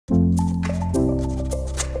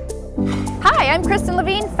I'm Kristen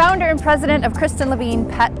Levine, founder and president of Kristen Levine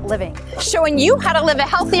Pet Living, showing you how to live a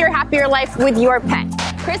healthier, happier life with your pet.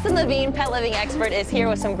 Kristen Levine, pet living expert, is here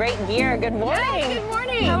with some great gear. Good morning. Yes, good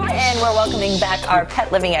morning. And we're welcoming back our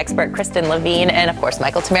pet living expert, Kristen Levine, and of course,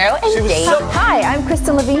 Michael Tamaro and Dave. Hi, I'm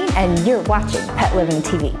Kristen Levine, and you're watching Pet Living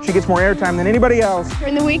TV. She gets more airtime than anybody else.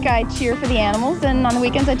 During the week, I cheer for the animals, and on the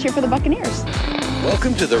weekends, I cheer for the Buccaneers.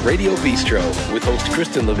 Welcome to the Radio Bistro with host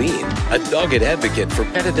Kristen Levine, a dogged advocate for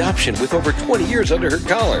pet adoption with over 20 years under her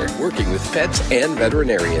collar, working with pets and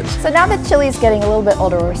veterinarians. So now that Chili's getting a little bit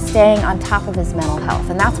older, we're staying on top of his mental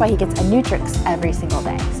health, and that's why he gets a Nutrix every single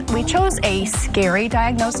day. We chose a scary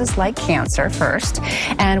diagnosis like cancer first,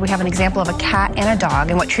 and we have an example of a cat and a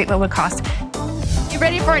dog and what treatment would cost. You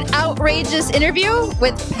ready for an outrageous interview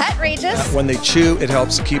with Pet Rageous? When they chew, it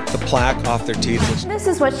helps keep the plaque off their teeth. This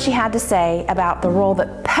is what she had to say about the role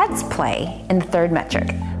that pets play in the third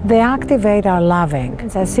metric. They activate our loving.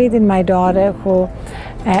 I see it in my daughter who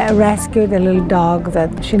rescued a little dog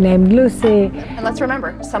that she named Lucy. And let's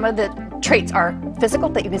remember, some of the traits are physical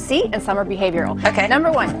that you can see, and some are behavioral. Okay.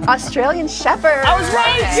 Number one, Australian Shepherd. I was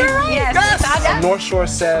right. Okay. You're right. Yes. North Shore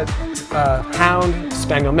said hound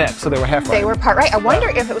spaniel mix, so they were half right. They were part right. I wonder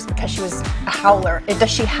if it was because she was a howler.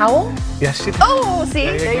 Does she howl? Yes, she did. Oh, see,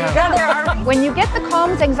 there you go. When you get the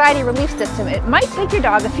Calm's anxiety relief system, it might take your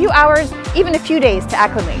dog a few hours, even a few days to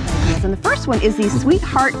acclimate. And the first one is these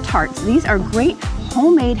Sweetheart Tarts. These are great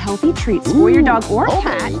homemade healthy treats for your dog or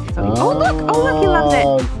cat. So, oh look, he loves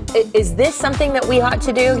it. Is this something that we ought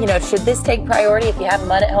to do? You know, should this take priority if you have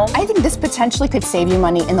mud at home? I think this potentially could save you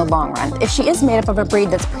money in the long run. If she is made up of a breed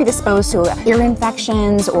that's predisposed to ear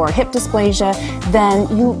infections or hip dysplasia, then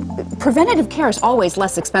preventative care is always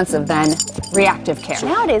less expensive than reactive care.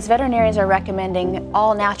 Nowadays, veterinarians are recommending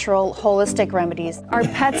all natural, holistic remedies. Our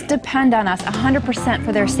pets depend on us 100%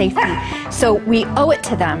 for their safety, so we owe it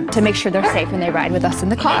to them to make sure they're safe when they ride with us in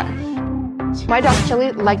the car. My dog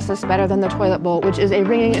Chili likes this better than the toilet bowl, which is a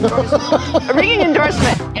ringing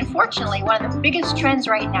endorsement. Unfortunately, one of the biggest trends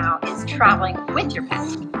right now is traveling with your pet.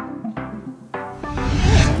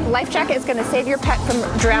 Life jacket is going to save your pet from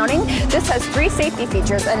drowning. This has 3 safety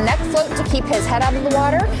features: a neck float to keep his head out of the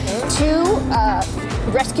water,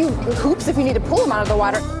 2 rescue hoops if you need to pull him out of the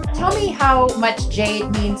water. Tell me how much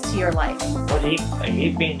Jade means to your life. Well,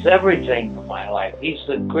 he means everything to my life. He's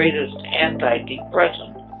the greatest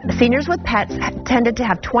antidepressant. Seniors with pets tended to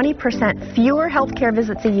have 20% fewer healthcare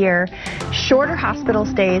visits a year, shorter hospital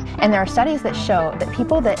stays. And there are studies that show that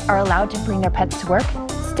people that are allowed to bring their pets to work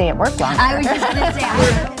stay at work longer. I was just going to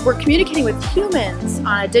say, We're communicating with humans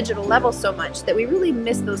on a digital level so much that we really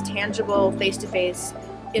miss those tangible face-to-face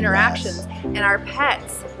interactions, and our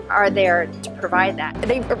pets are there to provide that.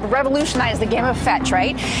 They revolutionized the game of fetch,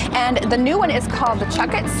 right? And the new one is called the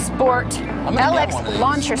Chuck It Sport LX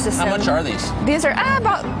Launcher System. How much are these? These are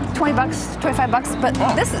about $20, $25, but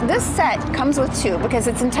this set comes with 2 because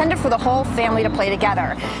it's intended for the whole family to play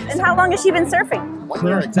together. And how long has she been surfing? 1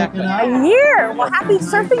 year exactly. A year! Well, happy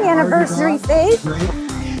surfing anniversary, Faith!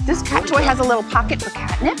 this cat toy has a little pocket for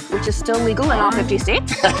catnip, which is still legal in all 50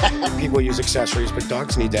 states. People use accessories, but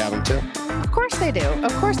dogs need to have them too. Of course they do.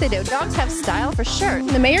 Of course they do. Dogs have style for sure.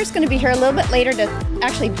 The mayor's going to be here a little bit later to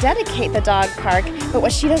actually dedicate the dog park, but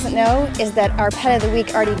what she doesn't know is that our Pet of the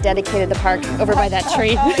Week already dedicated the park over by that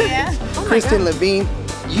tree. Oh, yeah? Kristen Levine,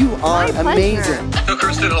 you are amazing. Tell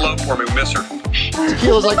Kristen hello for me, we miss her.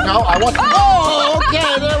 Tequila's like, no, I want. Oh,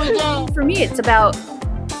 okay, there we go. For me, it's about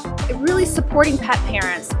really supporting pet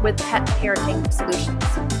parents with pet parenting solutions.